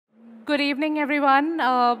Good evening, everyone.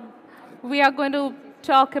 We are going to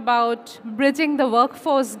talk about bridging the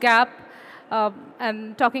workforce gap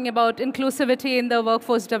and talking about inclusivity in the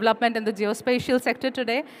workforce development in the geospatial sector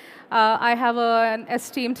today. I have an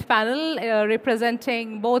esteemed panel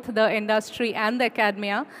representing both the industry and the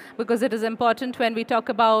academia, because it is important when we talk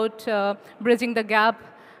about bridging the gap.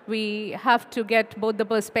 We have to get both the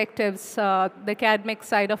perspectives, the academic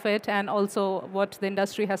side of it, and also what the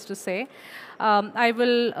industry has to say. I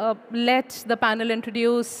will let the panel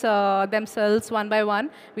introduce themselves one by one.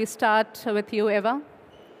 We start with you, Eva.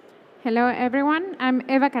 Hello, everyone. I'm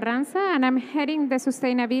Eva Carranzes, and I'm heading the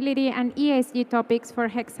sustainability and ESG topics for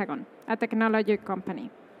Hexagon, a technology company.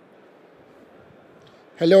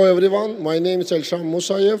 Hello, everyone. My name is Elsham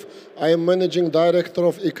Musayev. I am Managing Director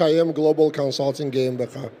of IKM Global Consulting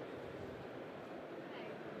GmbH.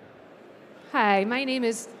 Hi, my name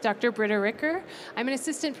is Dr. Britta Ricker. I'm an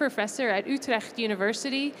assistant professor at Utrecht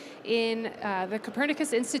University in the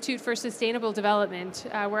Copernicus Institute for Sustainable Development,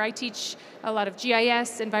 where I teach a lot of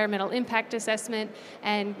GIS, environmental impact assessment,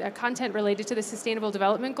 and content related to the Sustainable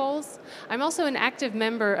Development Goals. I'm also an active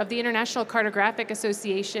member of the International Cartographic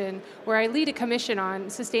Association, where I lead a commission on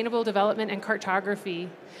sustainable development and cartography.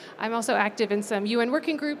 I'm also active in some UN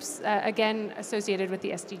working groups, again, associated with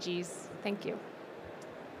the SDGs. Thank you.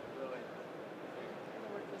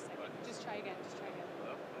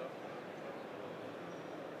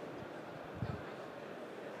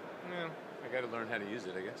 I got to learn how to use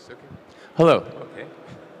it, I guess. Okay. Hello. Okay.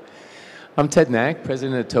 I'm Ted Knack,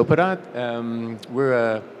 president of Topadot. We're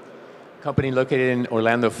a company located in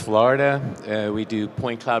Orlando, Florida. We do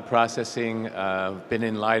point cloud processing. Been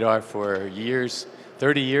in LiDAR for years,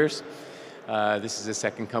 30 years. This is the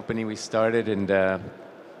second company we started, and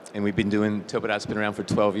we've been doing, Topadot's been around for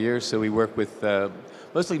 12 years, so we work with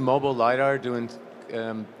mostly mobile LiDAR, doing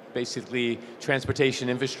basically transportation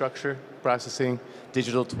infrastructure processing,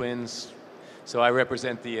 digital twins. So I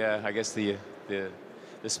represent the, I guess the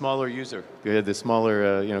smaller user, the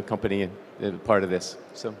smaller company part of this.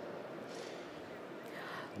 So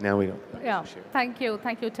now we don't. Yeah, thank you,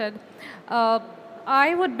 Ted.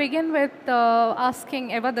 I would begin with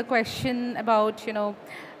asking Eva the question about,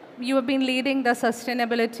 you have been leading the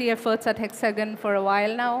sustainability efforts at Hexagon for a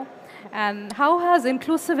while now. And how has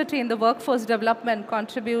inclusivity in the workforce development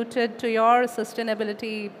contributed to your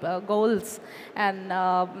sustainability goals? And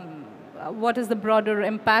what is the broader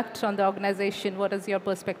impact on the organization? What is your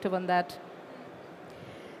perspective on that?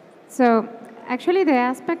 So actually, the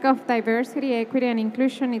aspect of diversity, equity, and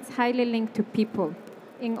inclusion is highly linked to people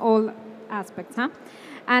in all aspects.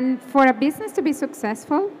 And for a business to be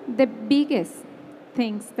successful, the biggest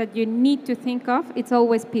things that you need to think of, it's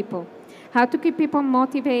always people. How to keep people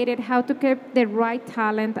motivated, how to keep the right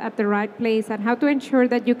talent at the right place, and how to ensure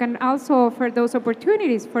that you can also offer those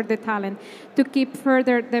opportunities for the talent to keep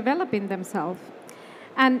further developing themselves.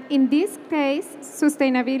 And in this case,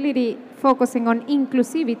 sustainability focusing on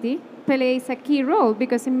inclusivity plays a key role,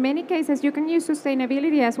 because in many cases you can use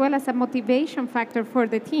sustainability as well as a motivation factor for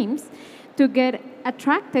the teams to get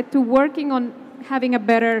attracted to working on having a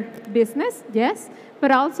better business, yes, but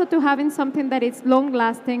also to having something that is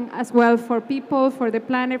long-lasting as well for people, for the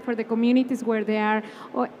planet, for the communities where they are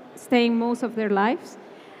staying most of their lives.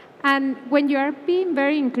 And when you are being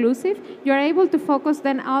very inclusive, you're able to focus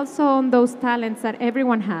then also on those talents that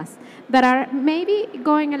everyone has, that are maybe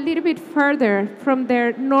going a little bit further from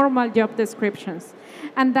their normal job descriptions.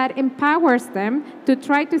 And that empowers them to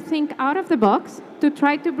try to think out of the box, to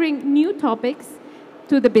try to bring new topics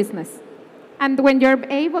to the business. And when you're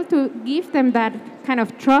able to give them that kind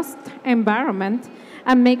of trust environment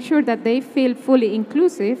and make sure that they feel fully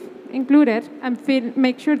included, and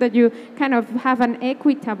make sure that you kind of have an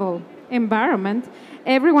equitable environment,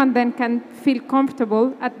 everyone then can feel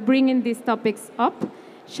comfortable at bringing these topics up,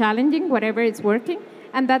 challenging whatever is working,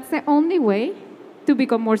 and that's the only way to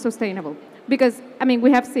become more sustainable. Because, I mean,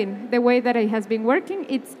 we have seen the way that it has been working.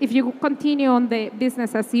 It's, if you continue on the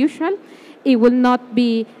business as usual, it will not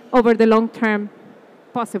be over the long term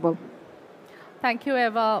possible. Thank you,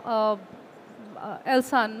 Eva.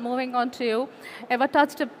 Elsan, moving on to you. Eva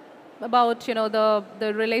touched about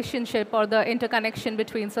the relationship or the interconnection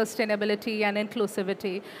between sustainability and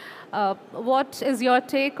inclusivity. What is your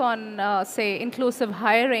take on, say, inclusive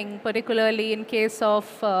hiring, particularly in case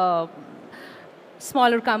of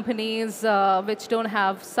smaller companies which don't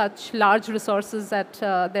have such large resources at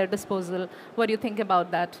their disposal? What do you think about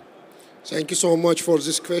that? Thank you so much for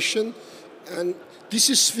this question. And this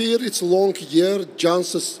sphere, it's long year,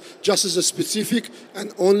 just as a specific,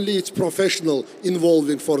 and only it's professional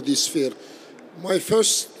involving for this sphere. My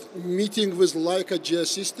first meeting with Leica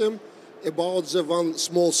Geosystem about the one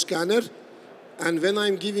small scanner. And when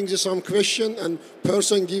I'm giving you some question and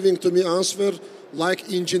person giving to me answer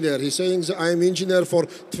like engineer, he's saying that I'm engineer for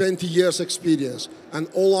 20 years experience. And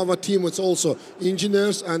all our team is also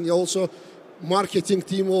engineers, and also marketing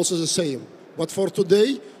team also the same. But for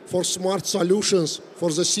today, for smart solutions,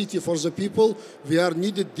 for the city, for the people, we are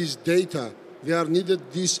needed this data. We are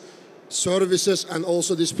needed these services and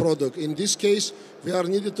also this product. In this case, we are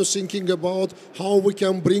needed to thinking about how we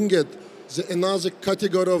can bring it another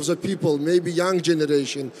category of the people, maybe young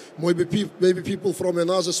generation, maybe people from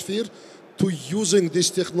another sphere, to using this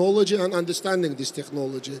technology and understanding this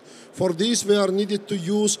technology. For this, we are needed to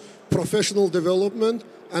use professional development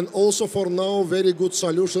and also for now very good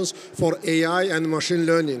solutions for AI and machine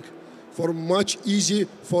learning, for much easy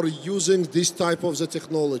for using this type of the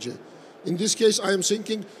technology. In this case, I am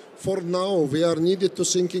thinking for now we are needed to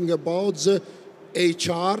thinking about the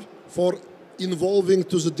HR for involving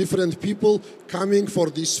to the different people coming for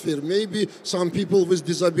this sphere. Maybe some people with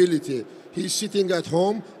disability. He's sitting at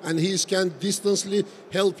home and he can distantly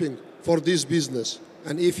helping for this business.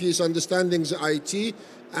 And if he's understanding the IT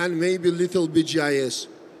and maybe little bit GIS.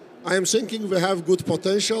 I am thinking we have good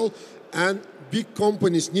potential and big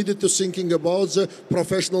companies needed to thinking about the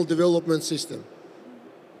professional development system.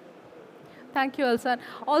 Thank you, Elsa.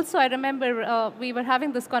 Also, I remember we were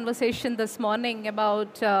having this conversation this morning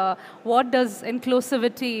about what does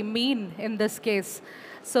inclusivity mean in this case.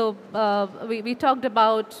 So we talked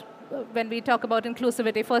about, when we talk about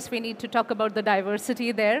inclusivity, first we need to talk about the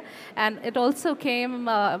diversity there. And it also came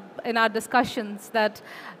in our discussions that,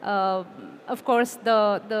 of course,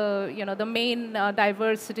 the main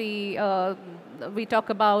diversity, we talk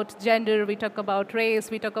about gender, we talk about race,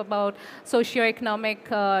 we talk about socioeconomic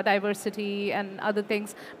diversity and other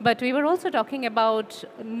things. But we were also talking about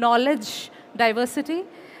knowledge diversity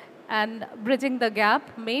and bridging the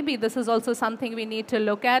gap. Maybe this is also something we need to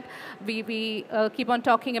look at. We keep on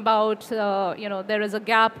talking about, there is a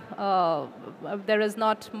gap, there is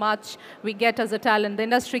not much we get as a talent. The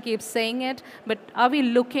industry keeps saying it, but are we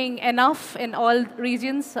looking enough in all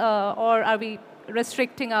regions, or are we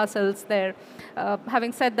restricting ourselves there?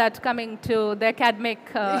 Having said that, coming to the academic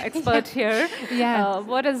expert here,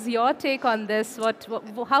 what is your take on this?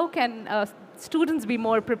 How can students be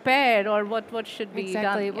more prepared, or what should be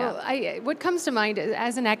done? Well, what comes to mind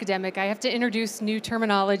as an academic, I have to introduce new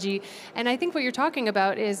terminology, and I think what you're talking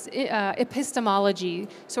about is epistemology,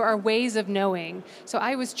 so our ways of knowing. So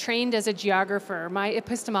I was trained as a geographer. My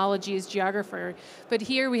epistemology is geographer, but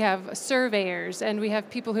here we have surveyors, and we have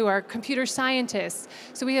people who are computer scientists.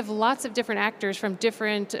 So we have lots of different actors from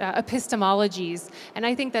different epistemologies, and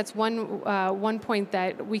I think that's one point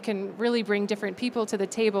that we can really bring different people to the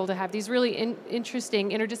table to have these really interesting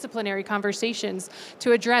interdisciplinary conversations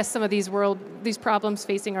to address some of these problems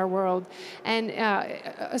facing our world. And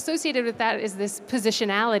associated with that is this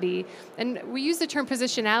positionality. And we use the term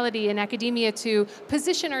positionality in academia to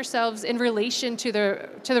position ourselves in relation to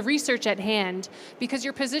the research at hand, because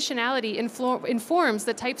your positionality informs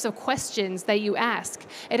the types of questions that you ask.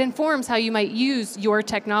 It informs how you might use your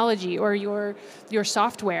technology or your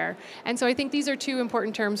software. And so I think these are two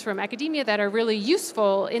important terms from academia that are really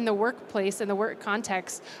useful in the workplace and the work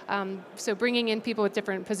context. So bringing in people with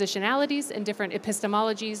different positionalities and different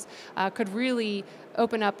epistemologies could really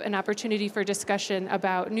open up an opportunity for discussion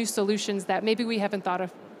about new solutions that maybe we haven't thought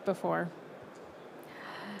of before.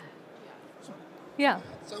 Yeah,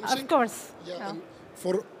 of course. Yeah.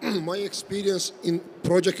 For my experience in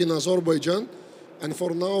project in Azerbaijan, and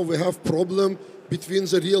for now we have problem between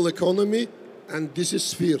the real economy and this is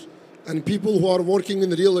sphere. And people who are working in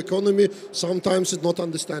the real economy sometimes is not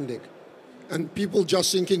understanding. And people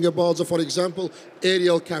just thinking about, for example,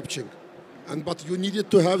 aerial capturing. But you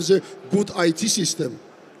needed to have the good IT system.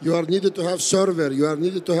 You are needed to have server. You are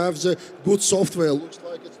needed to have the good software. Looks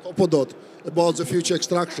like it's Topodot about the future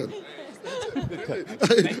extraction.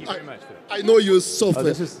 Thank you very much. I know you use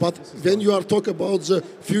software, but when you are talking about the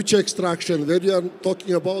future extraction, when you are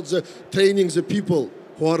talking about the training the people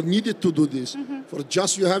who are needed to do this, for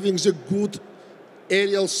just you having the good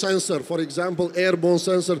aerial sensor, for example, airborne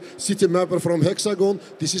sensor, city mapper from Hexagon,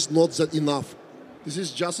 this is not that enough. This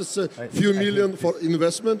is just a few million for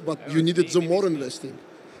investment, but you needed the more investing.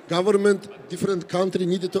 Government, different country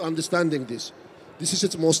needed to understanding this. This is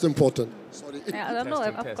its most important. Sorry. Yeah, no,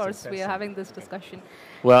 of course, we are having this discussion.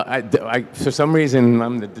 Well, for some reason,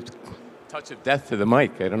 I'm the touch of death to the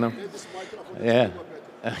mic. I don't know. Yeah.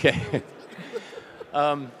 Okay.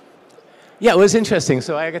 Yeah, it was interesting.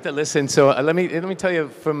 So I got to listen. So let me tell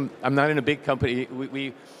you. I'm not in a big company.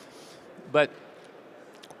 But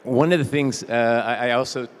one of the things I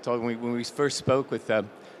also told when we first spoke with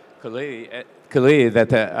clearly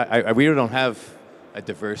that we don't have a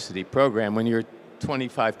diversity program. When you're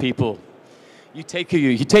 25 people, you take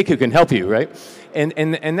who can help you, right?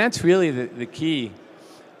 And that's really the key.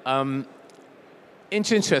 It's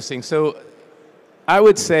interesting. So I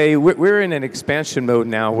would say we're in an expansion mode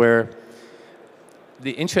now, where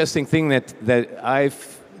the interesting thing that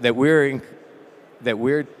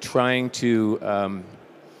we're trying to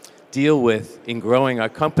deal with in growing our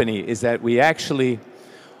company is that we actually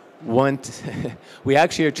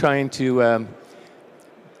are trying to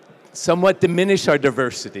somewhat diminish our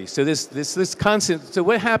diversity. So this constant. So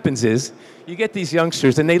what happens is you get these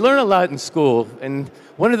youngsters and they learn a lot in school, and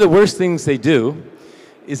one of the worst things they do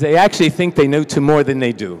is they actually think they know more than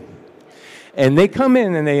they do. And they come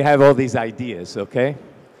in and they have all these ideas, okay?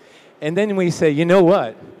 And then we say, you know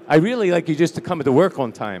what? I really like you just to come to work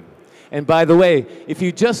on time. And by the way, if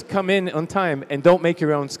you just come in on time and don't make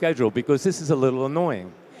your own schedule, because this is a little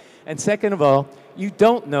annoying. And second of all, you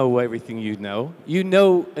don't know everything you know. You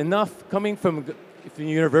know enough coming from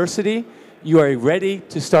university, you are ready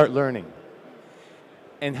to start learning.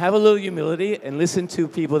 And have a little humility and listen to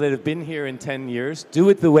people that have been here in 10 years. Do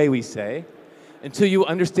it the way we say until you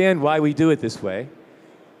understand why we do it this way.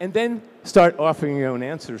 And then start offering your own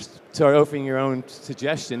answers, start offering your own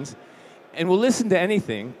suggestions. And we'll listen to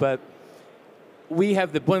anything, but we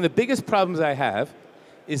have one of the biggest problems I have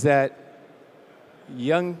is that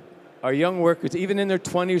our young workers, even in their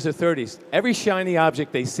 20s or 30s, every shiny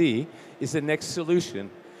object they see is the next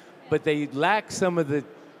solution, but they lack some of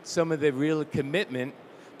the real commitment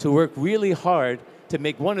to work really hard to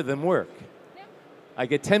make one of them work. I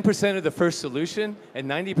get 10% of the first solution, and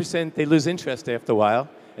 90% they lose interest after a while,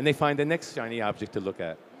 and they find the next shiny object to look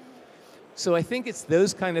at. So I think it's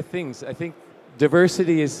those kind of things. I think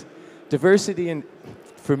diversity in,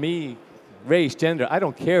 for me, race, gender, I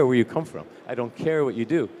don't care where you come from. I don't care what you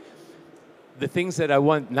do. The things that I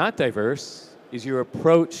want not diverse is your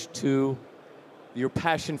approach to your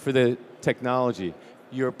passion for the technology,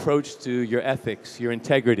 your approach to your ethics, your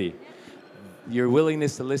integrity, your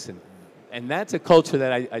willingness to listen. And that's a culture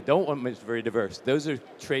that I don't want very diverse. Those are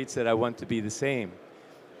traits that I want to be the same,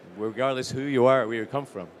 regardless who you are or where you come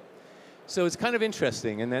from. So it's kind of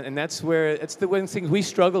interesting, and that's where it's the one thing we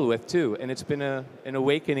struggle with too. And it's been an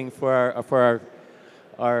awakening for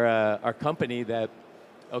our company that,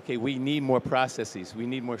 okay, we need more processes, we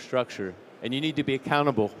need more structure, and you need to be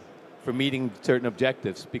accountable for meeting certain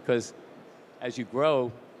objectives, because as you grow,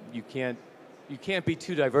 you can't be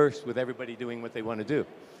too diverse with everybody doing what they want to do,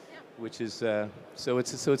 which is so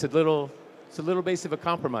it's a little base of a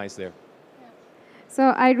compromise there. So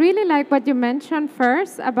I really like what you mentioned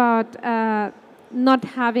first about not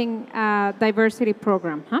having a diversity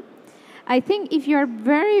program. I think if you're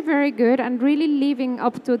very, very good and really living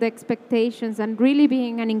up to the expectations and really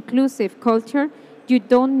being an inclusive culture, you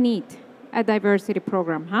don't need a diversity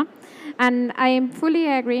program. And I am fully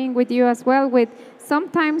agreeing with you as well with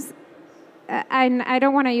sometimes, and I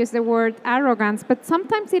don't want to use the word arrogance, but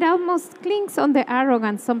sometimes it almost clings on the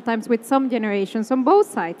arrogance sometimes with some generations on both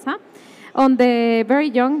sides. On the very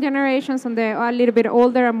young generations, on the a little bit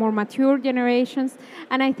older and more mature generations.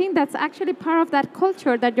 And I think that's actually part of that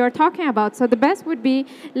culture that you're talking about. So the best would be,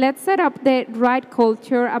 let's set up the right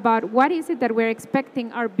culture about what is it that we're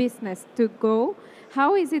expecting our business to go,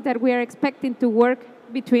 how is it that we're expecting to work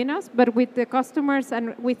between us, but with the customers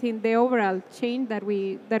and within the overall chain that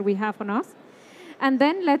we have on us. And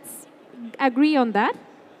then let's agree on that,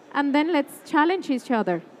 and then let's challenge each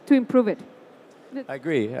other to improve it. I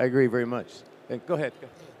agree very much. Go ahead.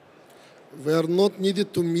 We are not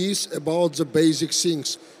needed to miss about the basic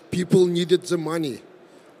things. People needed the money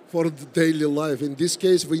for the daily life. In this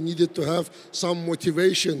case, we needed to have some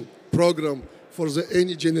motivation program for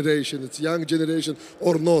any generation, it's young generation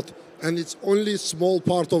or not. And it's only small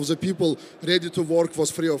part of the people ready to work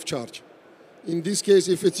was free of charge. In this case,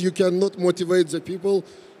 if you cannot motivate the people,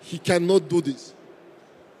 he cannot do this.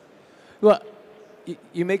 Well,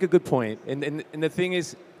 you make a good point, and the thing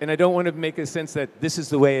is, and I don't want to make a sense that this is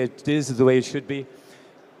the way it is, the way it should be.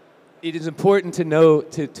 It is important to know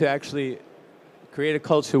to actually create a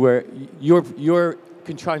culture where your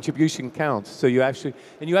contribution counts. So you actually,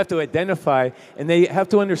 and you have to identify, and they have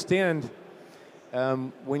to understand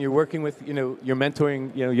when you're working with, you're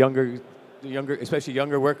mentoring, younger, especially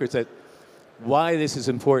younger workers, that why this is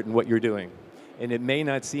important, what you're doing, and it may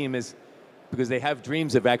not seem as. Because they have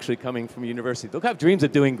dreams of actually coming from university. They'll have dreams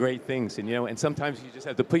of doing great things, and sometimes you just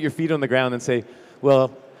have to put your feet on the ground and say,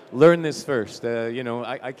 well, learn this first.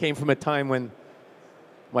 I came from a time when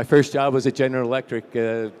my first job was at General Electric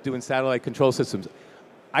doing satellite control systems.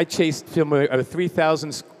 I chased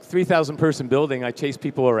 3,000 3,000 person building, I chased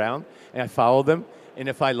people around and I followed them. And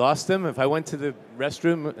if I lost them, if I went to the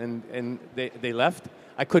restroom and they left,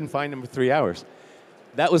 I couldn't find them for 3 hours.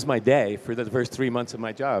 That was my day for the first 3 months of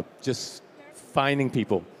my job, just finding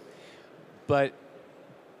people. But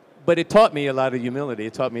it taught me a lot of humility.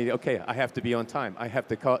 It taught me, okay, I have to be on time. I have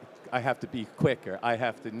to be quick, or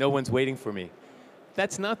no one's waiting for me.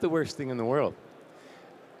 That's not the worst thing in the world.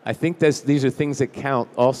 I think these are things that count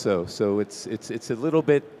also. So it's a little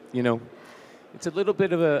bit, you know, it's a little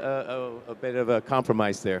bit of a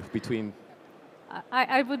compromise there between.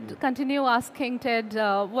 I would continue asking Ted,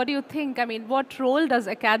 what do you think? I mean, what role does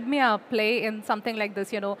academia play in something like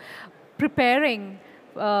this? You know, preparing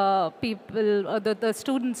people, the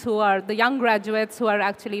students who are the young graduates who are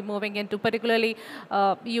actually moving into, particularly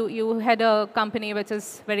you head a company which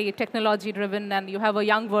is very technology driven and you have a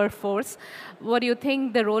young workforce. What do you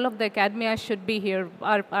think the role of the academia should be here?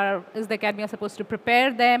 Is the academia supposed to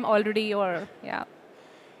prepare them already, or yeah?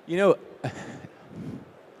 You know,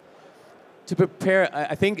 to prepare,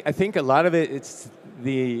 I think a lot of it's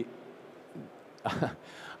the.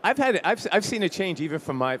 I've seen a change even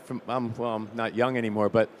from I'm not young anymore,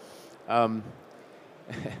 but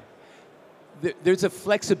there's a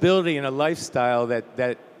flexibility in a lifestyle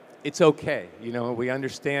that it's okay. You know, we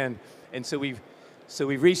understand, and so we've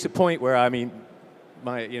reached a point where, I mean,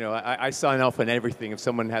 I sign off on everything if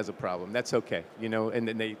someone has a problem. That's okay, you know, and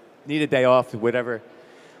then they need a day off or whatever.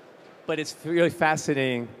 But it's really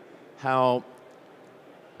fascinating how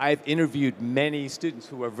I've interviewed many students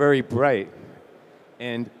who are very bright,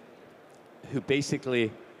 and who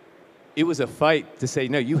basically, it was a fight to say,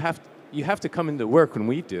 no, you have to come into work when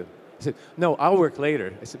we do. I said, no, I'll work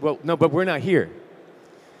later. I said, well, no, but we're not here.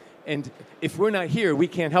 And if we're not here, we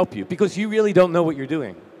can't help you because you really don't know what you're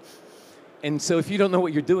doing. And so if you don't know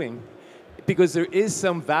what you're doing, because there is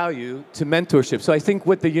some value to mentorship. So I think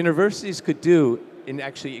what the universities could do in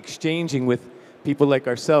actually exchanging with people like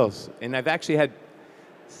ourselves, and I've actually had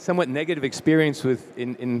somewhat negative experience with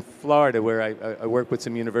in Florida, where I work with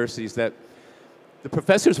some universities, that the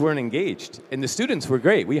professors weren't engaged and the students were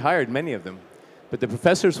great. We hired many of them, but the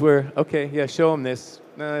professors were, okay, yeah, show them this.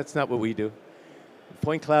 No, that's not what we do.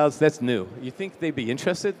 Point clouds, that's new. You think they'd be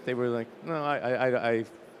interested? They were like, no,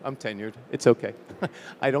 I'm tenured. It's okay.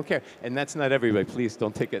 I don't care. And that's not everybody. Please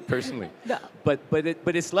don't take it personally. No. But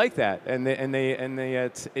it's like that, and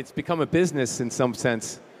it's become a business in some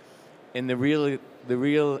sense. And the real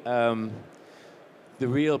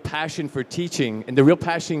passion for teaching and the real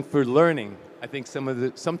passion for learning, I think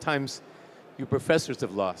sometimes your professors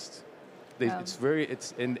have lost.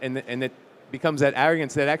 And it becomes that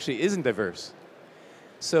arrogance that actually isn't diverse.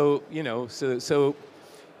 So, you know, so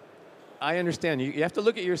I understand. You have to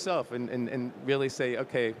look at yourself and really say,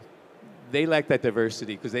 okay, they lack that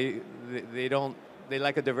diversity because they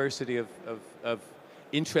lack a diversity of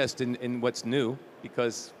interest in what's new,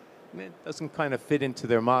 because it doesn't kind of fit into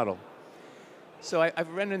their model. So I've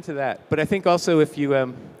run into that. But I think also if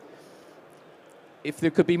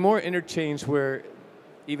there could be more interchange where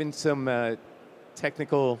even some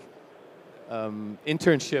technical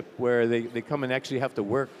internship where they come and actually have to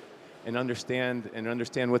work and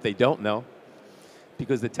understand what they don't know,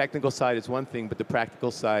 because the technical side is one thing, but the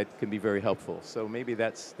practical side can be very helpful. So maybe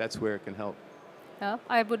that's where it can help. Yeah,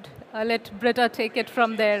 I would let Britta take it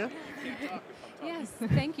from there. Yes,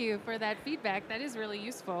 thank you for that feedback. That is really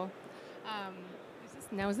useful.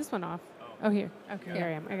 Is this one off? Oh, here. Okay, here I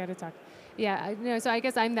am. I got to talk. Yeah, so I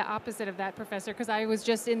guess I'm the opposite of that professor, because I was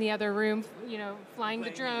just in the other room, you know, flying the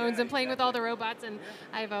drones and playing with all the robots, and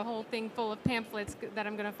I have a whole thing full of pamphlets that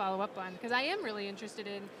I'm going to follow up on, because I am really interested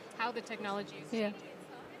in how the technology is changing.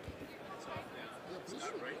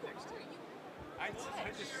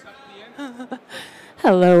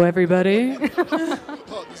 Hello, everybody.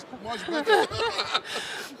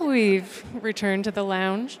 We've returned to the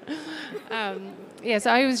lounge.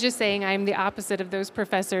 So I was just saying I'm the opposite of those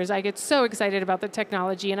professors. I get so excited about the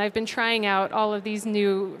technology, and I've been trying out all of these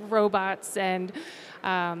new robots, and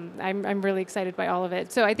I'm really excited by all of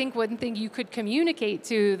it. So I think one thing you could communicate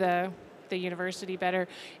to the university better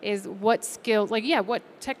is what skills, what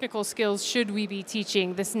technical skills should we be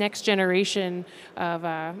teaching this next generation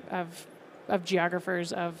of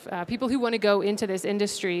geographers, of people who want to go into this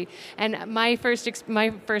industry. And my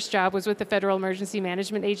first job was with the Federal Emergency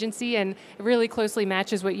Management Agency, and it really closely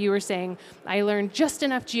matches what you were saying. I learned just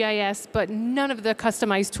enough GIS, but none of the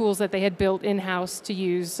customized tools that they had built in-house to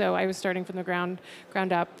use. So I was starting from the ground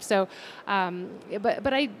up. So,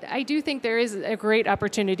 but I do think there is a great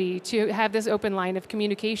opportunity to have this open line of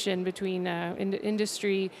communication between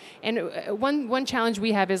industry. And one challenge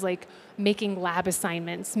we have is making lab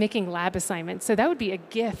assignments assignment. So that would be a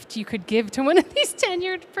gift you could give to one of these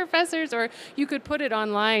tenured professors, or you could put it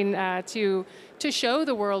online to show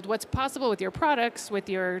the world what's possible with your products, with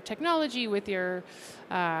your technology, with your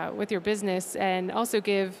business, and also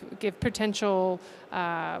give potential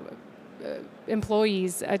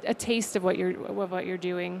employees a taste of what you're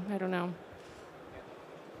doing. I don't know.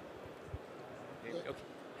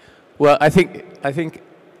 Well, I think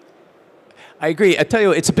I agree. I tell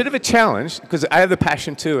you, it's a bit of a challenge because I have the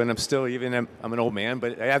passion too, and I'm an old man,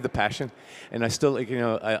 but I have the passion, and I still,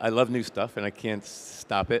 I love new stuff, and I can't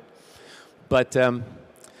stop it. But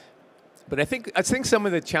I think some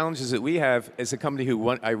of the challenges that we have as a company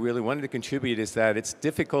I really wanted to contribute is that it's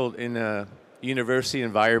difficult in a university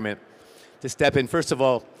environment to step in. First of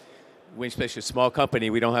all, especially a small company,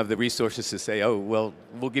 we don't have the resources to say, oh, well,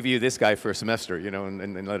 we'll give you this guy for a semester,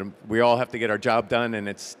 and let him. We all have to get our job done, and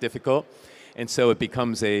it's difficult. And so it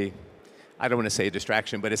becomes I don't want to say a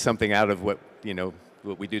distraction, but it's something out of what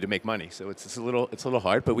we do to make money. So it's a little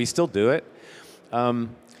hard, but we still do it.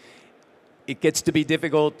 It gets to be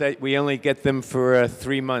difficult that we only get them for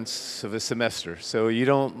 3 months of a semester. So you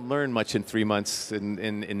don't learn much in 3 months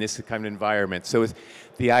in this kind of environment. So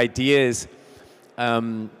the idea is,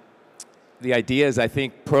 I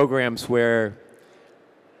think, programs where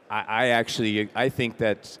I think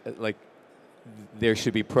that there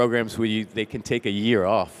should be programs where they can take a year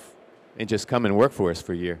off and just come and work for us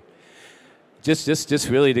for a year. Just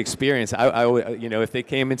really to experience. If they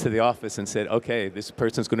came into the office and said, okay, this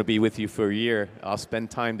person's going to be with you for a year, I'll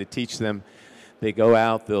spend time to teach them. They go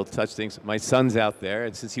out, they'll touch things. My son's out there,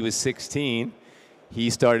 and since he was 16,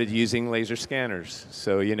 he started using laser scanners.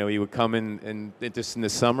 So, he would come in just in the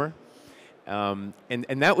summer. And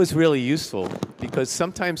that was really useful because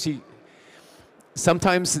sometimes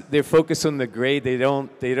they're focused on the grade.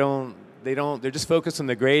 They're just focused on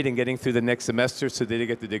the grade and getting through the next semester so they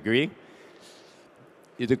get the degree.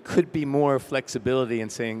 There could be more flexibility in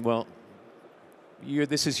saying, well,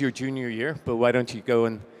 this is your junior year, but why don't you go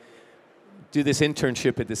and do this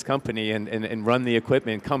internship at this company and run the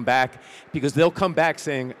equipment and come back? Because they'll come back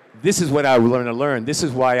saying, this is what I want to learn. This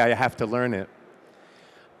is why I have to learn it.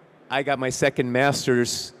 I got my second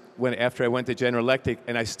master's after I went to General Electric,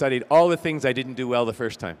 and I studied all the things I didn't do well the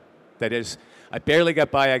first time. That is, I barely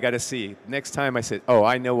got by, I got a C. Next time I said, oh,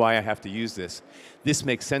 I know why I have to use this. This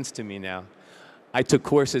makes sense to me now. I took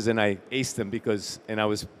courses and I aced them I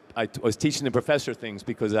was teaching the professor things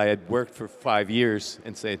because I had worked for 5 years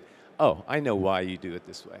and said, oh, I know why you do it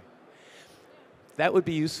this way. That would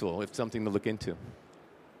be useful, if something to look into.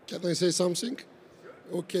 Can I say something?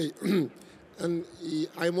 Okay. And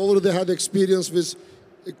I'm already had experience with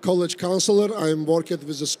a college counselor. I'm working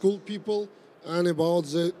with the school people and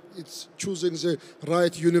about it's choosing the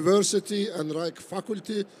right university and right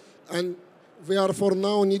faculty. And we are for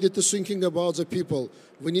now needed to thinking about the people.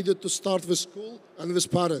 We needed to start with school and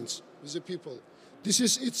with parents, with the people.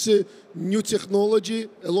 It's a new technology,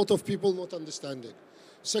 a lot of people not understanding.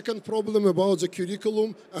 Second problem about the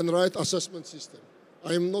curriculum and right assessment system.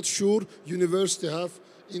 I am not sure university have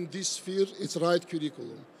in this sphere its right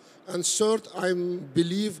curriculum. And third, I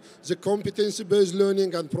believe the competency-based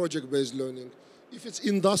learning and project-based learning. If it's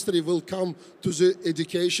industry will come to the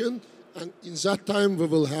education, and in that time we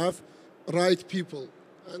will have right people.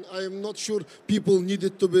 And I am not sure people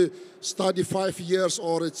needed to study 5 years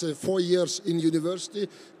or it's 4 years in university,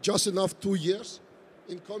 just enough 2 years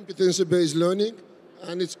in competency-based learning,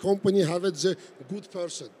 and its company have it the good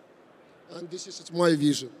person. And this is my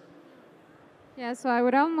vision. Yeah, so I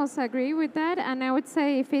would almost agree with that, and I would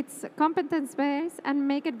say if it's competence-based and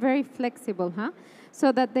make it very flexible,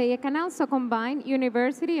 so that they can also combine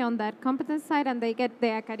university on that competence side and they get the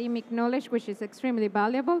academic knowledge, which is extremely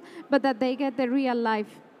valuable, but that they get the real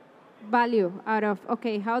life value out of,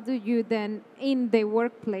 okay, how do you then in the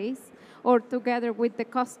workplace or together with the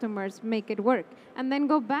customers make it work? And then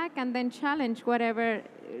go back and then challenge whatever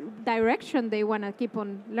direction they want to keep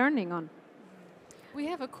on learning on. We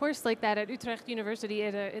have a course like that at Utrecht University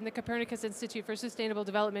in the Copernicus Institute for Sustainable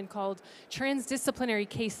Development called Transdisciplinary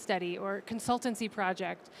Case Study or Consultancy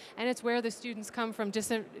Project. And it's where the students come from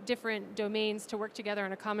different domains to work together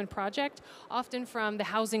on a common project, often from the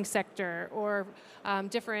housing sector or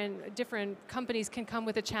different companies can come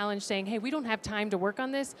with a challenge saying, hey, we don't have time to work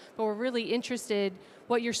on this, but we're really interested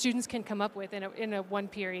what your students can come up with in a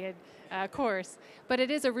one-period course. But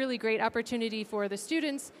it is a really great opportunity for the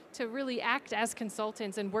students to really act as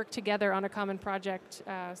consultants and work together on a common project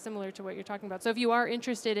similar to what you're talking about. So if you are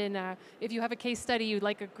interested in, if you have a case study you'd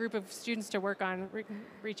like a group of students to work on,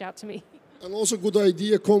 reach out to me. And also good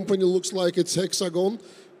idea, company looks like it's Hexagon,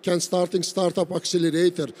 can starting startup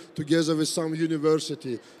accelerator together with some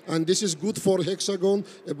university. And this is good for Hexagon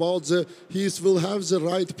about he will have the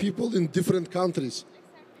right people in different countries.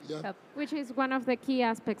 Yeah. Yep. Which is one of the key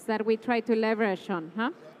aspects that we try to leverage on,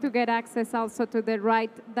 to get access also to the right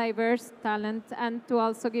diverse talent and to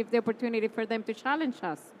also give the opportunity for them to challenge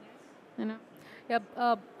us. You know? Yep.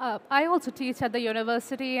 I also teach at the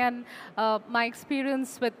university, and my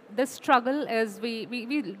experience with this struggle is we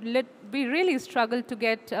really struggle to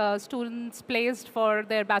get students placed for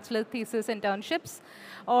their bachelor thesis internships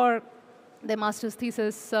or their master's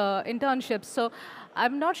thesis internships. So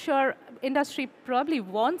I'm not sure industry probably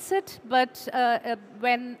wants it, but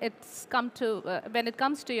when it comes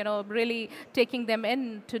to really taking them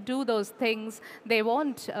in to do those things, they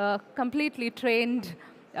want completely trained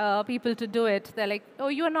people to do it. They're like, oh,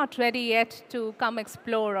 you're not ready yet to come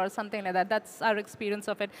explore or something like that. That's our experience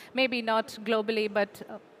of it. Maybe not globally, but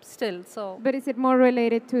still. So. But is it more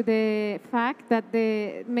related to the fact that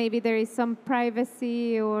maybe there is some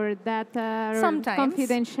privacy or data or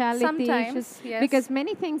confidentiality issues? Yes. Because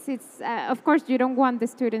many things, it's of course you don't want the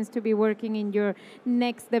students to be working in your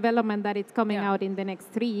next development that it's coming out in the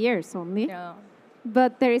next 3 years only. Yeah.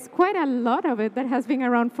 But there is quite a lot of it that has been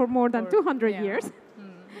around for more than 200 years.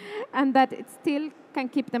 And that it still can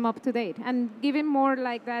keep them up to date and giving more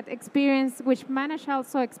like that experience, which manage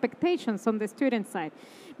also expectations on the student side.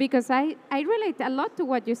 Because I relate a lot to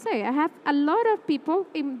what you say. I have a lot of people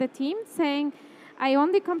in the team saying, I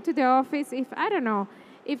only come to the office if, I don't know,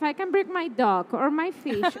 if I can bring my dog or my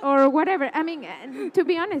fish or whatever. I mean, to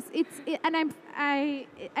be honest, I'm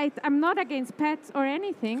not against pets or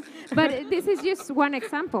anything, but this is just one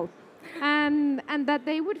example. And that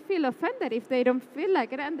they would feel offended if they don't feel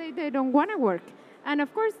like it and they don't want to work. And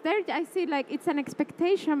of course, there I see like it's an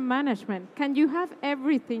expectation management. Can you have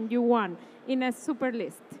everything you want in a super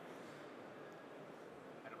list?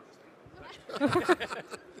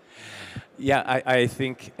 Yeah, I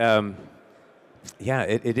think,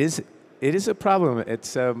 it is a problem.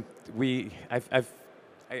 It's I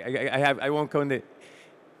won't go into.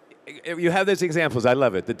 You have those examples. I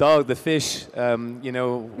love it. The dog, the fish.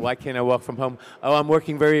 Why can't I walk from home? Oh, I'm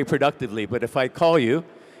working very productively, but if I call you,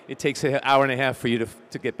 it takes an hour and a half for you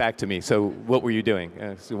to get back to me. So what were you doing?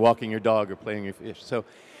 So walking your dog or playing your fish. So,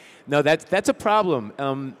 no, that's a problem.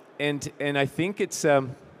 And I think it's I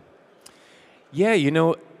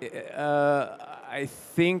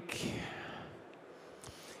think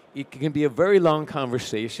it can be a very long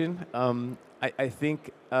conversation. I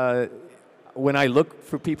think. When I look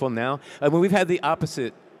for people now, we've had the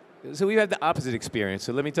opposite. So we've had the opposite experience.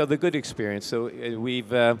 So let me tell the good experience. So we're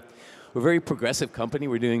a very progressive company.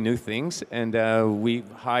 We're doing new things, and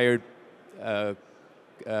we've hired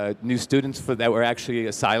new students that were actually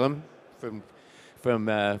asylum from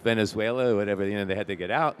Venezuela or whatever. They had to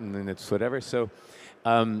get out, and then it's whatever. So,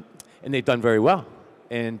 and they've done very well.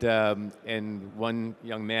 And one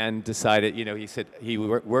young man decided. He said he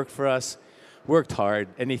worked for us. Worked hard,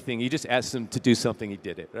 anything. You just asked him to do something, he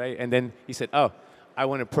did it, right? And then he said, oh, I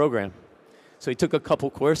want to program. So he took a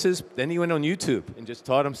couple courses, then he went on YouTube and just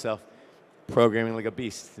taught himself programming like a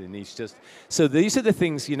beast. And he's just, so these are the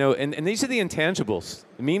things, and these are the intangibles.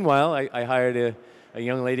 Meanwhile, I hired a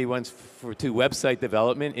young lady once for 2 website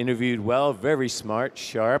development, interviewed well, very smart,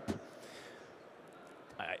 sharp.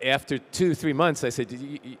 After 2-3 months, I said,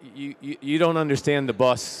 you don't understand the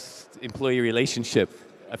boss-employee relationship.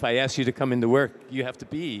 If I ask you to come into work, you have to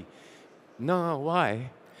be. No,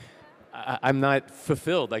 why? I'm not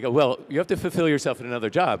fulfilled. I go, well, you have to fulfill yourself in another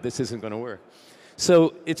job. This isn't going to work.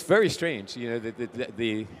 So it's very strange,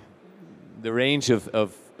 the range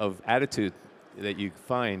of attitude that you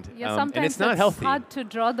find. Yeah, sometimes and it's not healthy. Hard to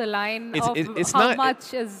draw the line of it's how not,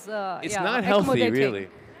 much is It's not healthy, really.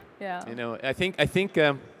 Yeah. I think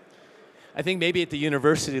maybe at the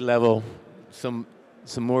university level, some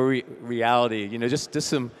more reality.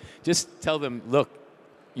 Just tell them, look,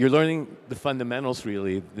 you're learning the fundamentals,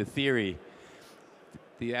 really, the theory,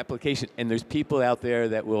 the application, and there's people out there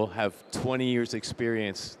that will have 20 years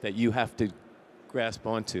experience that you have to grasp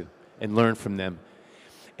onto and learn from them.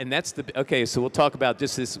 And that's okay, so we'll talk about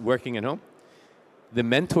just this working at home. The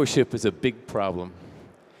mentorship is a big problem.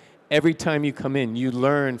 Every time you come in, you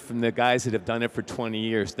learn from the guys that have done it for 20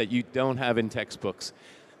 years that you don't have in textbooks,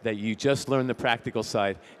 that you just learn the practical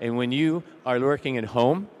side. And when you are working at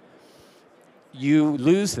home, you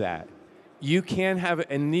lose that. You can't have,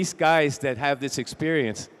 and these guys that have this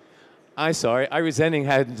experience, I was ending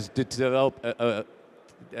had to develop a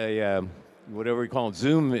whatever we call it,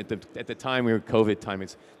 Zoom, at the time we were COVID time,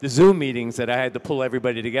 it's the Zoom meetings that I had to pull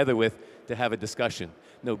everybody together with to have a discussion.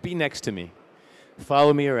 No, be next to me.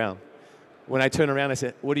 Follow me around. When I turn around, I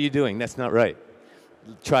say, what are you doing? That's not right.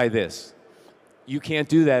 Try this. You can't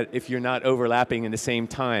do that if you're not overlapping in the same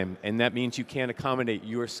time, and that means you can't accommodate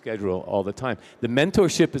your schedule all the time. The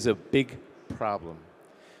mentorship is a big problem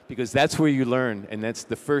because that's where you learn, and that's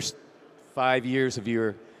the first 5 years of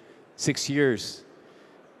your 6 years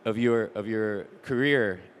of your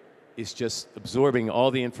career is just absorbing all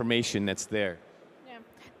the information that's there.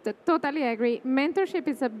 Yeah, totally agree. Mentorship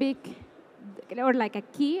is a big, or like a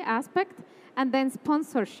key aspect, and then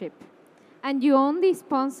sponsorship. And you only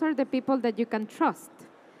sponsor the people that you can trust.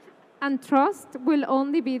 And trust will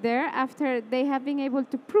only be there after they have been able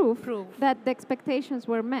to prove that the expectations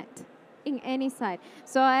were met in any side.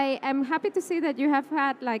 So I am happy to see that you have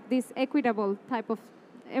had like this equitable type of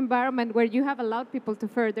environment where you have allowed people to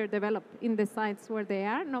further develop in the sites where they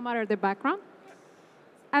are, no matter the background.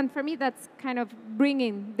 And for me, that's kind of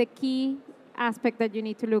bringing the key aspect that you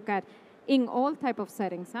need to look at in all type of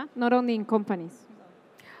settings, huh? Not only in companies.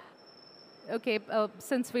 Okay,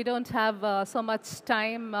 since we don't have so much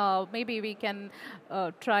time, maybe we can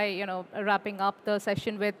try, wrapping up the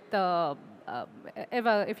session with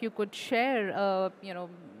Eva, if you could share,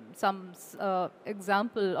 some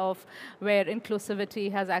example of where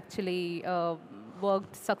inclusivity has actually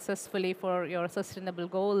worked successfully for your sustainable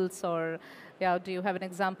goals, or do you have an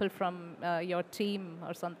example from your team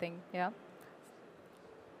or something? Yeah.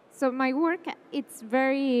 So my work, it's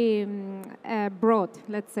very broad,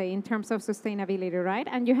 let's say, in terms of sustainability, right?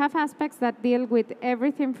 And you have aspects that deal with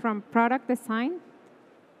everything from product design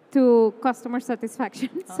to customer satisfaction.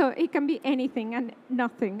 So it can be anything and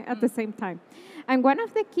nothing at the same time. And one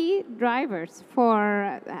of the key drivers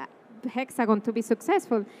for Hexagon to be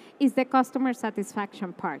successful is the customer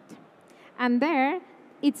satisfaction part. And there,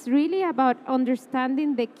 it's really about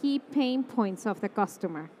understanding the key pain points of the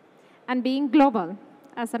customer. And being global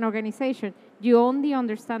as an organization, you only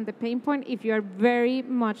understand the pain point if you are very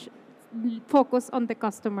much focused on the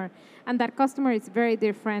customer. And that customer is very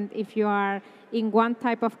different if you are in one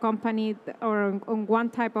type of company or on one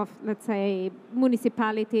type of, let's say,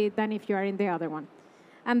 municipality than if you are in the other one.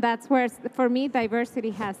 And that's where, for me,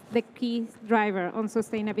 diversity has the key driver on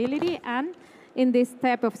sustainability. And in this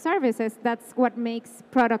type of services, that's what makes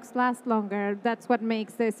products last longer. That's what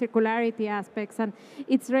makes the circularity aspects. And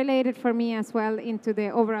it's related for me as well into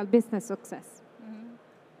the overall business success.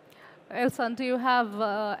 Elson, do you have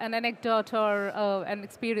an anecdote or an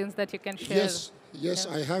experience that you can share? Yes,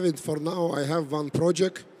 I have it for now. I have one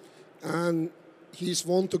project, and he's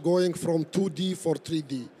want to going from 2D for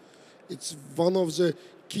 3D. It's one of the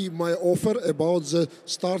key my offer about the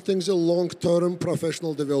starting the long-term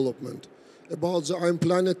professional development. About the I'm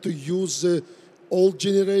planning to use the old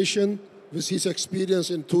generation with his experience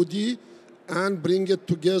in 2D and bring it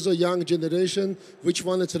together young generation, which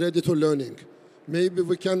one is ready to learning. Maybe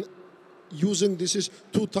we can using this is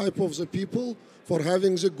two type of the people for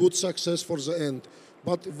having the good success for the end.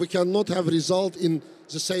 But we cannot have result in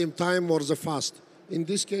the same time or the fast. In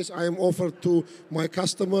this case, I am offered to my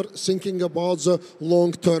customer thinking about the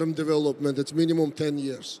long-term development. It's minimum 10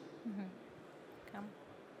 years.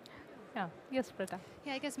 Yeah. Yes, Britta.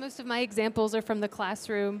 Yeah, I guess most of my examples are from the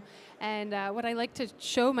classroom. And what I like to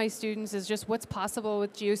show my students is just what's possible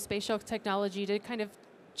with geospatial technology to kind of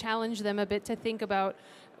challenge them a bit to think about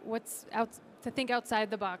to think outside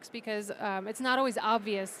the box, because it's not always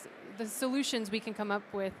obvious the solutions we can come up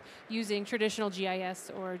with using traditional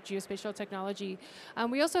GIS or geospatial technology.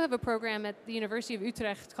 We also have a program at the University of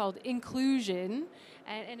Utrecht called Inclusion,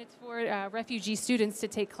 and it's for refugee students to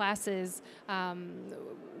take classes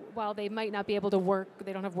while they might not be able to work,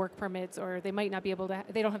 they don't have work permits, or they might not be able to,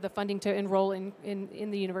 they don't have the funding to enroll in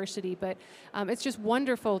the university. But it's just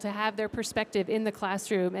wonderful to have their perspective in the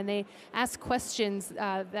classroom, and they ask questions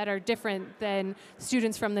that are different than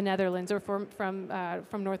students from the Netherlands or from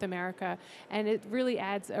North America. And it really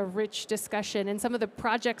adds a rich discussion. And some of the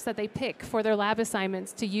projects that they pick for their lab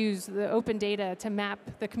assignments to use the open data to map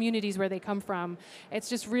the communities where they come from, it's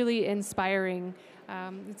just really inspiring.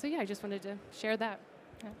 So yeah, I just wanted to share that.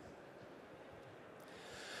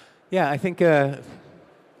 Yeah, I think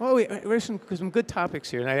we're some good topics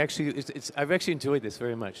here, and I've actually enjoyed this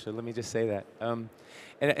very much. So let me just say that. And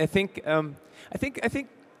I think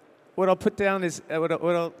what I'll put down is what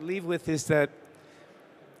I'll leave with is that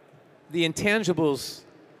the intangibles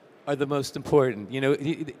are the most important. You know,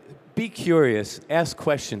 be curious, ask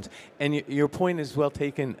questions, and your point is well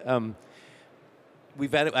taken.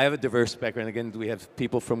 I have a diverse background. Again, we have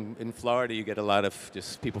people from, in Florida, you get a lot of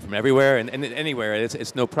just people from everywhere and anywhere.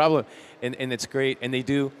 It's no problem. And it's great. And they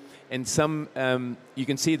do, and some, you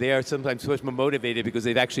can see they are sometimes much more motivated because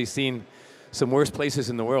they've actually seen some worse places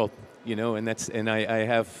in the world, you know, and I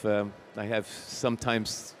have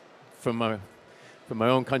sometimes from my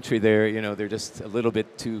own country there, you know, they're just a little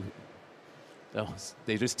bit too,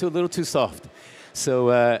 they're just a little too soft.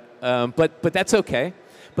 So, but that's okay.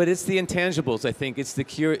 But it's the intangibles, I think. It's the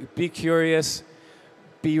be curious,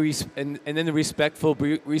 and then the respectful,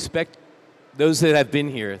 respect those that have been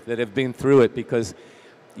here, that have been through it, because,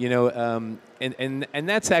 you know, and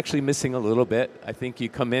that's actually missing a little bit. I think you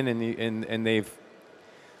come in and they've,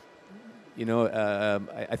 you know,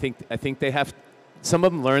 I think they have. Some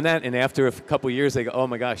of them learn that, and after a couple of years, they go, "Oh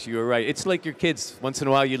my gosh, you were right." It's like your kids. Once in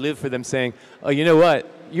a while, you live for them, saying, "Oh, you know what?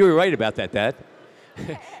 You were right about that, Dad."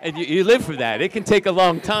 And you live for that. It can take a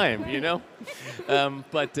long time, you know.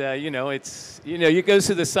 But you know, it's, you know, you go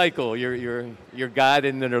through the cycle. You're God,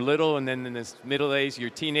 and then they're little, and then in this middle age, you're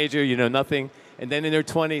a teenager, you know nothing, and then in their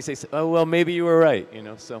 20s, they say, "Oh well, maybe you were right," you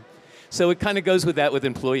know. So it kind of goes with that with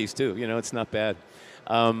employees too. You know, it's not bad.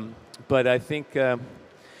 But I think,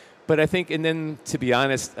 and then to be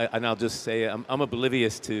honest, and I'll just say, I'm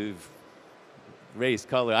oblivious to race,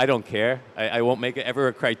 color. I don't care. I won't make it ever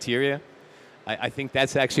a criteria. I think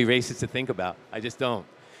that's actually racist to think about. I just don't.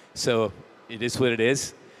 So it is what it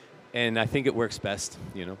is, and I think it works best,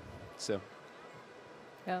 you know. So.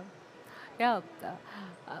 Yeah.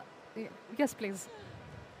 Yes, please.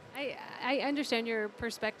 I understand your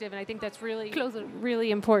perspective, and I think that's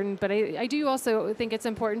really important. But I do also think it's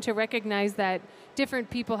important to recognize that different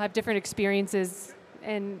people have different experiences,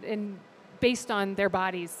 and based on their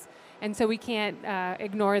bodies, and so we can't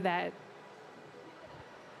ignore that.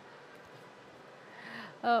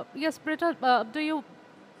 Yes, Britta,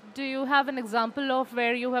 do you have an example of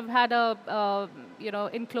where you have had a you know,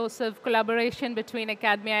 inclusive collaboration between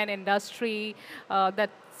academia and industry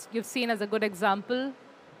that you've seen as a good example?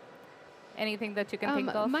 Anything that you can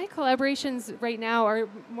think of? My collaborations right now are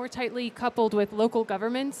more tightly coupled with local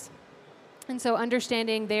governments. And so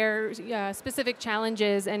understanding their specific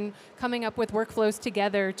challenges and coming up with workflows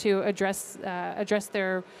together to address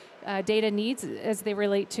their data needs as they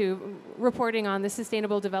relate to reporting on the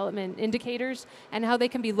sustainable development indicators and how they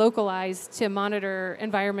can be localized to monitor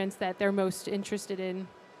environments that they're most interested in.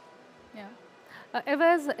 Yeah.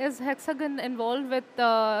 Eva, is Hexagon involved with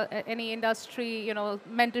any industry, you know,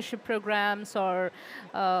 mentorship programs or,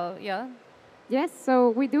 yeah? Yes,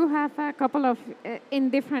 so we do have a couple of, in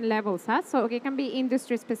different levels, huh? So it can be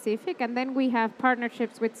industry specific, and then we have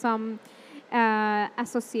partnerships with some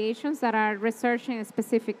associations that are researching a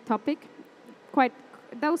specific topic.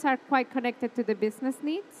 Those are quite connected to the business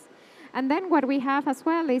needs. And then what we have as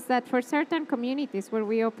well is that for certain communities where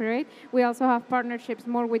we operate, we also have partnerships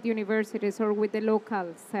more with universities or with the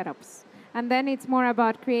local setups. And then it's more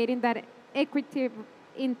about creating that equity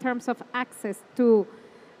in terms of access to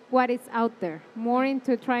what is out there, more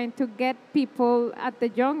into trying to get people at the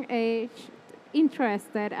young age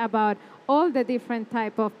interested about all the different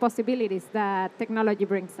type of possibilities that technology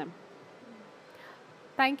brings them.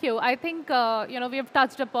 Thank you. I think you know, we have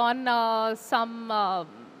touched upon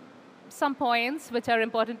some points which are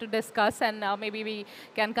important to discuss, and maybe we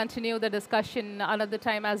can continue the discussion another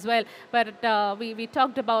time as well. But we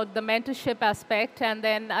talked about the mentorship aspect, and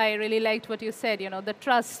then I really liked what you said, you know, the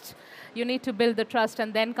trust. You need to build the trust,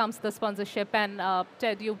 and then comes the sponsorship. And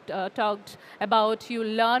Ted, you talked about you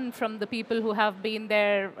learn from the people who have been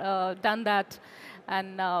there, done that.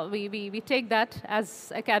 And we take that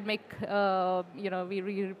as academic, you know, we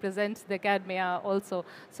represent the academia also.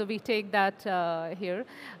 So we take that here.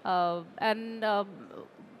 And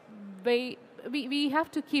we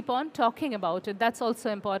have to keep on talking about it. That's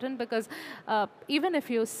also important, because even if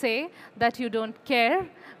you say that you don't care,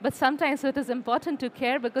 but sometimes it is important to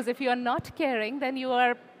care, because if you are not caring, then you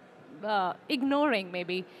are ignoring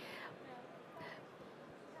maybe.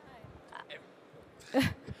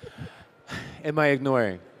 Am I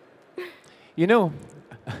ignoring? You know,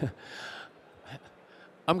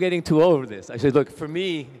 I'm getting too old for this. I said, look, for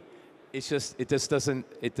me, it just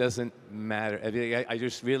doesn't matter. I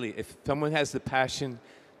just really, if someone has the passion,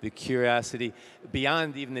 the curiosity,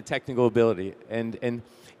 beyond even the technical ability, and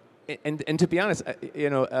to be honest,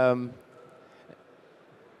 you know,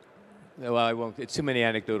 well, I won't. It's too many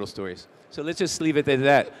anecdotal stories. So let's just leave it at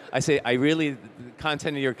that. I say, I really, the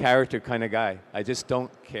content of your character kind of guy. I just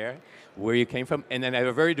don't care where you came from. And then I have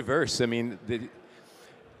a very diverse, I mean,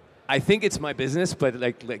 I think it's my business, but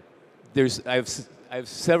like I have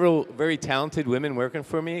several very talented women working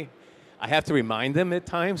for me. I have to remind them at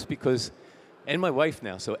times, because and my wife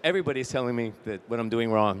now. So everybody's telling me that what I'm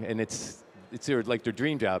doing wrong, and it's like their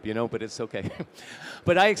dream job, you know, but it's okay.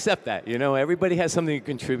 But I accept that, you know. Everybody has something to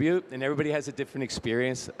contribute, and everybody has a different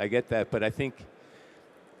experience. I get that, but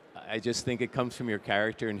I just think it comes from your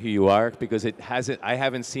character and who you are, because I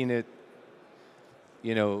haven't seen it,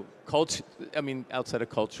 you know, culture, I mean, outside of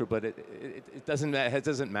culture, but it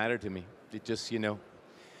doesn't matter to me. It just, you know,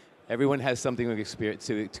 everyone has something to experience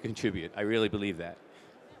to contribute. I really believe that.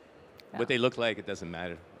 Yeah. What they look like, it doesn't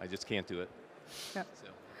matter. I just can't do it. Yeah. So.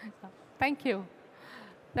 Thank you.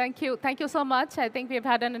 Thank you. Thank you so much. I think we've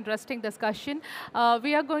had an interesting discussion.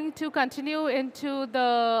 We are going to continue into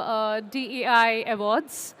the DEI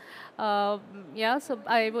awards. Yeah, so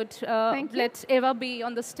I would let Eva be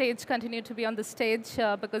on the stage, continue to be on the stage,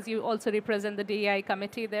 because you also represent the DEI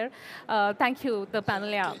committee there. Thank you, the panel.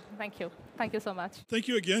 Yeah, thank you. Thank you so much. Thank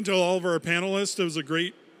you again to all of our panelists. It was a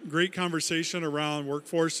great conversation around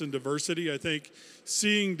workforce and diversity. I think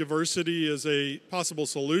seeing diversity as a possible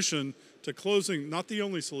solution to closing, not the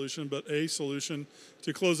only solution, but a solution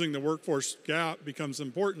to closing the workforce gap becomes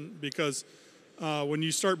important, because when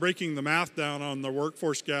you start breaking the math down on the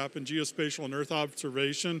workforce gap in geospatial and Earth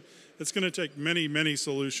observation, it's going to take many, many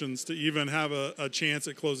solutions to even have a chance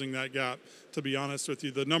at closing that gap, to be honest with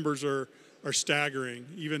you. The numbers are staggering.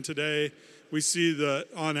 Even today, we see that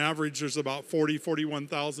on average there's about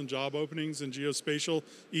 41,000 job openings in geospatial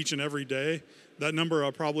each and every day. That number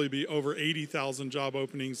will probably be over 80,000 job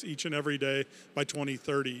openings each and every day by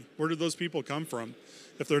 2030. Where do those people come from?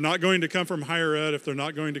 If they're not going to come from higher ed, if they're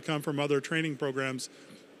not going to come from other training programs,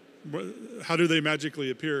 how do they magically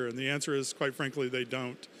appear? And the answer is, quite frankly, they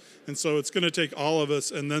don't. And so it's going to take all of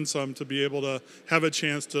us and then some to be able to have a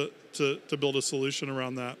chance to build a solution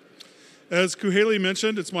around that. As Kuheli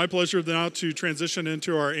mentioned, it's my pleasure now to transition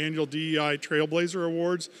into our annual DEI Trailblazer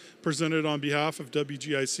Awards presented on behalf of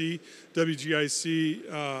WGIC.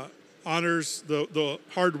 WGIC honors the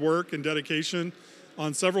hard work and dedication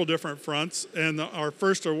on several different fronts, and our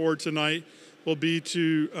first award tonight will be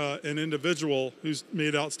to an individual who's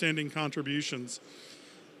made outstanding contributions.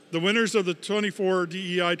 The winners of the 24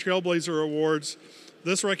 DEI Trailblazer Awards,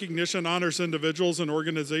 this recognition honors individuals and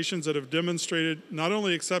organizations that have demonstrated not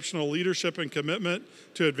only exceptional leadership and commitment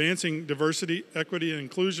to advancing diversity, equity, and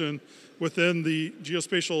inclusion within the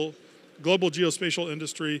global geospatial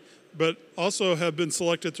industry, but also have been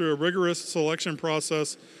selected through a rigorous selection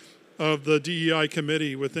process of the DEI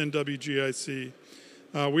committee within WGIC.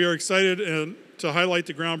 We are excited to highlight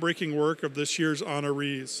the groundbreaking work of this year's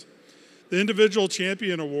honorees. The Individual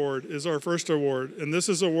Champion Award is our first award, and this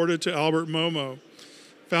is awarded to Albert Momo,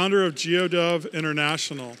 founder of GeoDev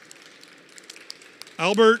International.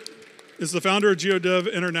 Albert is the founder of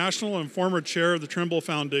GeoDev International and former chair of the Trimble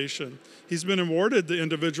Foundation. He's been awarded the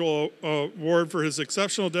individual award for his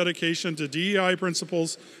exceptional dedication to DEI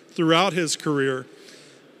principles throughout his career.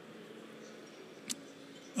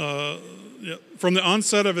 From the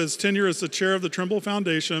onset of his tenure as the chair of the Trimble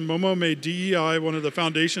Foundation, Momo made DEI one of the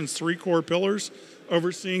foundation's 3 core pillars,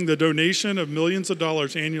 overseeing the donation of millions of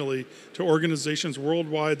dollars annually to organizations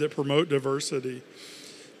worldwide that promote diversity.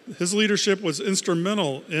 His leadership was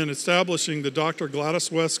instrumental in establishing the Dr.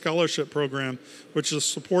 Gladys West Scholarship Program, which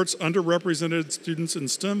supports underrepresented students in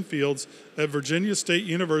STEM fields at Virginia State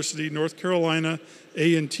University, North Carolina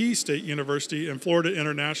A&T State University, and Florida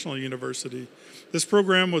International University. This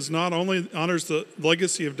program not only honors the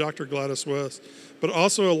legacy of Dr. Gladys West, but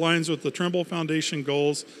also aligns with the Trimble Foundation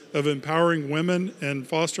goals of empowering women and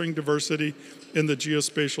fostering diversity in the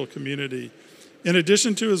geospatial community. In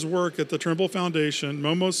addition to his work at the Trimble Foundation,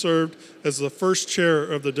 Momo served as the first chair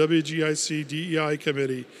of the WGIC DEI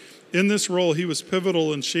committee. In this role, he was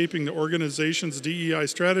pivotal in shaping the organization's DEI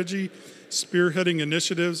strategy, spearheading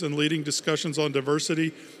initiatives, and leading discussions on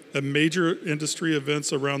diversity at major industry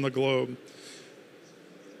events around the globe,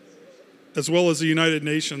 as well as the United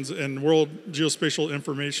Nations and World Geospatial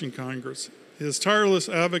Information Congress. His tireless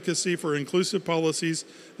advocacy for inclusive policies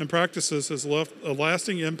and practices has left a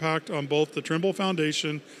lasting impact on both the Trimble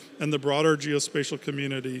Foundation and the broader geospatial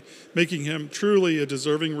community, making him truly a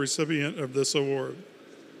deserving recipient of this award.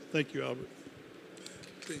 Thank you, Albert.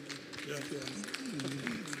 Thank you.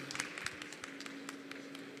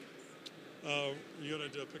 You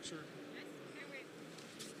want to do a picture?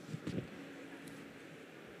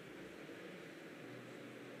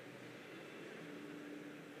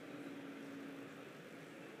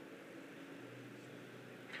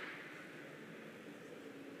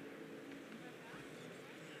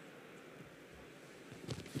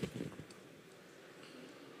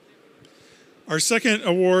 Our second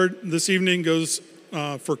award this evening goes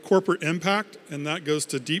for corporate impact, and that goes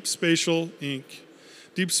to Deep Spatial, Inc.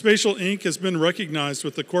 Deep Spatial Inc. has been recognized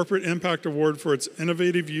with the Corporate Impact Award for its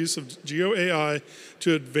innovative use of Geo-AI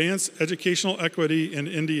to advance educational equity in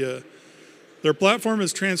India. Their platform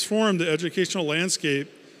has transformed the educational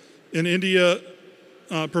landscape in India,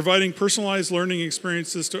 providing personalized learning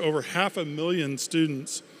experiences to over 500,000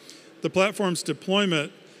 students. The platform's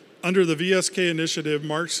deployment under the VSK initiative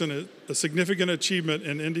marks a significant achievement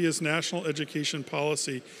in India's national education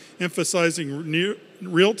policy, emphasizing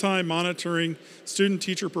real-time monitoring,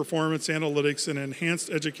 student-teacher performance analytics, and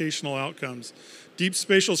enhanced educational outcomes. Deep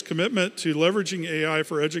Spatial's commitment to leveraging AI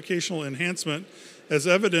for educational enhancement, as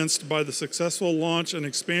evidenced by the successful launch and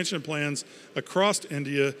expansion plans across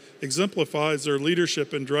India, exemplifies their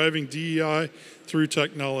leadership in driving DEI through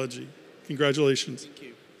technology. Congratulations. Thank you.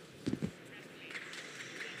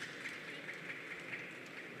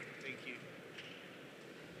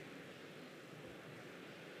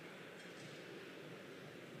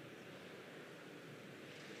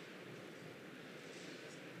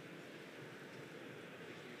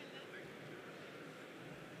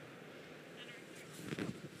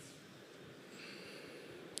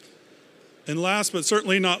 And last but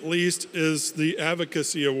certainly not least is the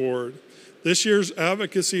Advocacy Award. This year's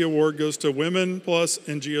Advocacy Award goes to Women Plus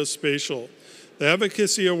and Geospatial. The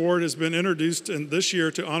Advocacy Award has been introduced this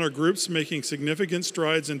year to honor groups making significant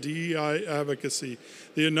strides in DEI advocacy.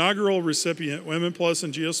 The inaugural recipient, Women Plus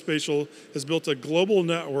and Geospatial, has built a global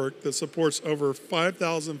network that supports over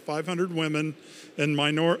 5,500 women and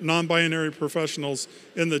non-binary professionals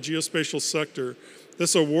in the geospatial sector.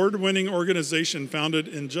 This award-winning organization, founded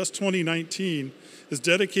in just 2019, is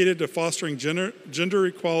dedicated to fostering gender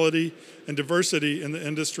equality and diversity in the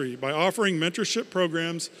industry by offering mentorship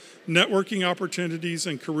programs, networking opportunities,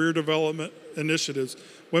 and career development initiatives.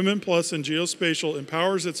 Women Plus and Geospatial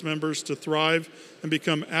empowers its members to thrive and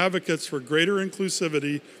become advocates for greater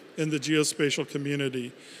inclusivity in the geospatial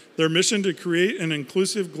community. Their mission to create an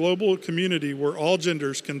inclusive global community where all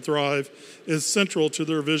genders can thrive is central to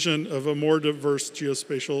their vision of a more diverse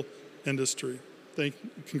geospatial industry.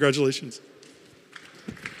 Congratulations.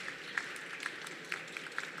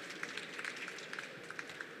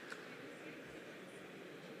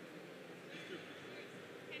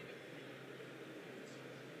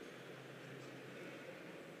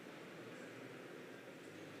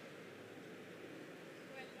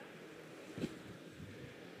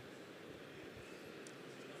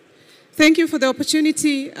 Thank you for the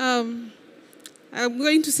opportunity. I'm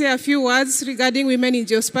going to say a few words regarding women in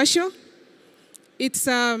geospatial. It's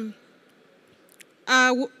an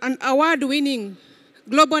award-winning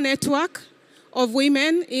global network of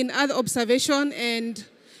women in Earth observation and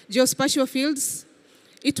geospatial fields.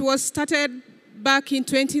 It was started back in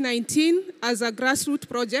 2019 as a grassroots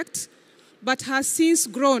project, but has since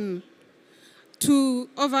grown to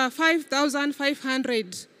over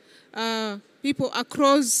 5,500 people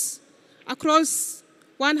across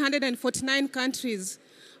 149 countries,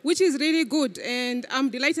 which is really good. And I'm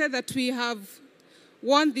delighted that we have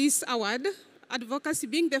won this award, advocacy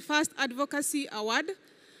being the first advocacy award.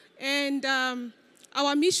 And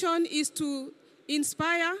our mission is to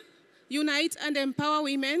inspire, unite, and empower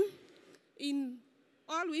women,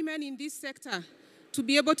 all women in this sector, to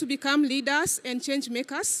be able to become leaders and change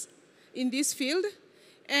makers in this field.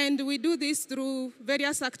 And we do this through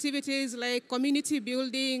various activities like community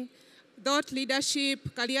building, thought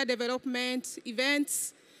leadership, career development,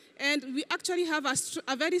 events. And we actually have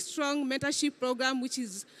a very strong mentorship program, which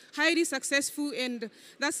is highly successful, and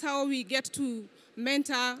that's how we get to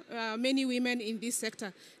mentor many women in this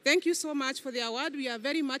sector. Thank you so much for the award. We are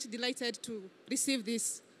very much delighted to receive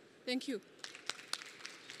this. Thank you.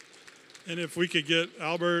 And if we could get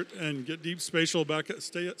Albert and get Deep Spatial back,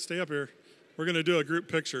 stay up here. We're going to do a group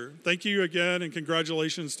picture. Thank you again, and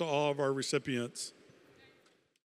congratulations to all of our recipients.